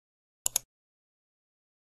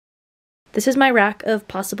This is my rack of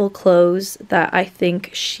possible clothes that I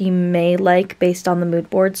think she may like based on the mood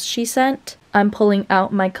boards she sent. I'm pulling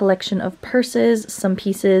out my collection of purses, some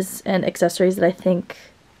pieces, and accessories that I think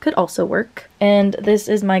could also work. And this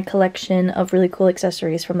is my collection of really cool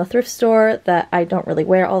accessories from the thrift store that I don't really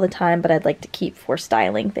wear all the time, but I'd like to keep for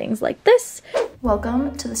styling things like this.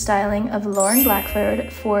 Welcome to the styling of Lauren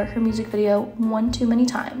Blackford for her music video, One Too Many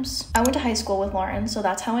Times. I went to high school with Lauren, so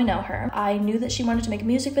that's how I know her. I knew that she wanted to make a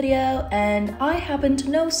music video, and I happened to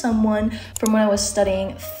know someone from when I was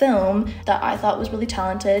studying film that I thought was really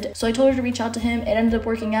talented. So I told her to reach out to him. It ended up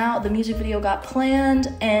working out. The music video got planned,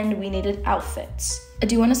 and we needed outfits. I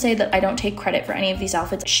do want to say that I don't take credit for any of these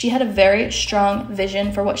outfits. She had a very strong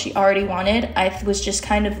vision for what she already wanted. I was just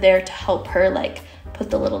kind of there to help her put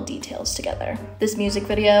the little details together. This music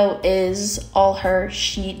video is all her.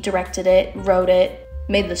 She directed it, wrote it,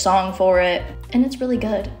 made the song for it, and it's really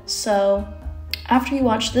good. So after you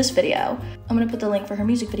watch this video, I'm gonna put the link for her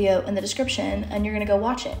music video in the description, and you're gonna go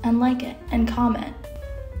watch it and like it and comment.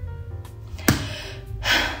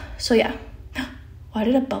 So yeah, why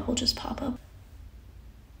did a bubble just pop up?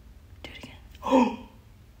 Do it again.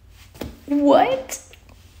 What?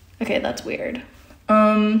 Okay, that's weird.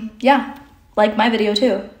 Yeah. Like my video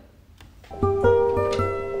too.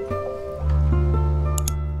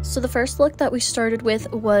 So the first look that we started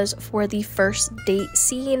with was for the first date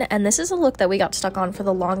scene, and this is a look that we got stuck on for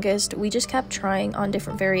the longest. We just kept trying on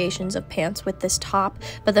different variations of pants with this top,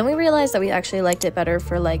 but then we realized that we actually liked it better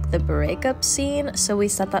for the breakup scene, so we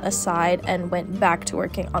set that aside and went back to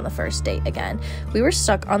working on the first date again. We were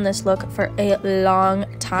stuck on this look for a long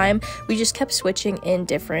time. We just kept switching in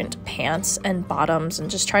different pants and bottoms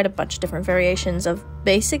and just tried a bunch of different variations of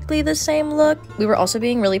basically the same look. We were also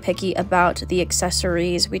being really picky about the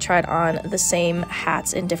accessories. We tried on the same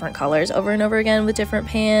hats in different colors over and over again with different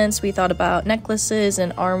pants. We thought about necklaces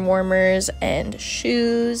and arm warmers and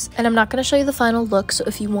shoes. And I'm not going to show you the final look, so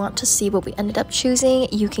if you want to see what we ended up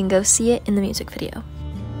choosing, you can go see it in the music video.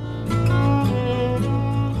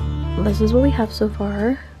 This is what we have so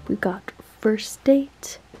far. We've got first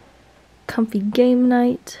date, comfy game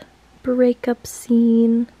night, breakup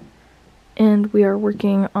scene, and we are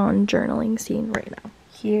working on journaling scene right now.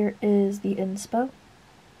 Here is the inspo.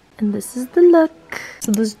 And this is the look.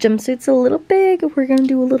 So this jumpsuit's a little big. We're gonna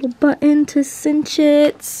do a little button to cinch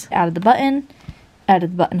it. Added the button,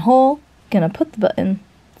 added the buttonhole. Gonna put the button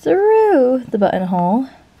through the buttonhole.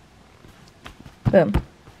 Boom.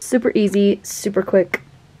 Super easy, super quick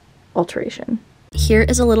alteration. Here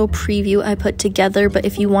is a little preview I put together, but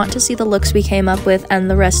if you want to see the looks we came up with and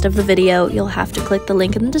the rest of the video, you'll have to click the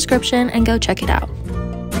link in the description and go check it out.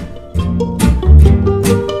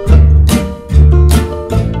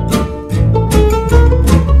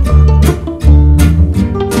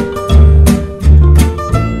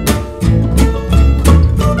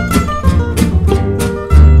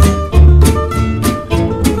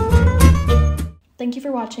 Thank you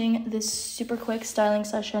for watching this super quick styling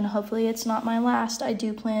session. Hopefully it's not my last. I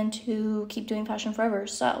do plan to keep doing fashion forever,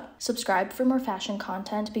 so subscribe for more fashion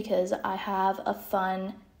content because I have a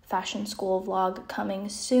fun fashion school vlog coming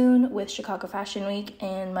soon with Chicago Fashion Week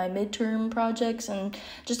and my midterm projects and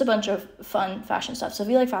just a bunch of fun fashion stuff. So if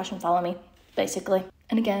you like fashion, follow me, basically.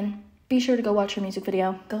 And again, be sure to go watch her music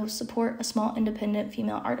video. Go support a small independent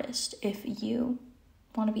female artist if you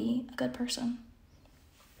want to be a good person.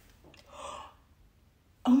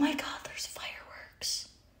 Oh my God, there's fireworks.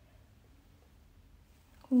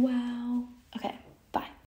 Wow. Okay.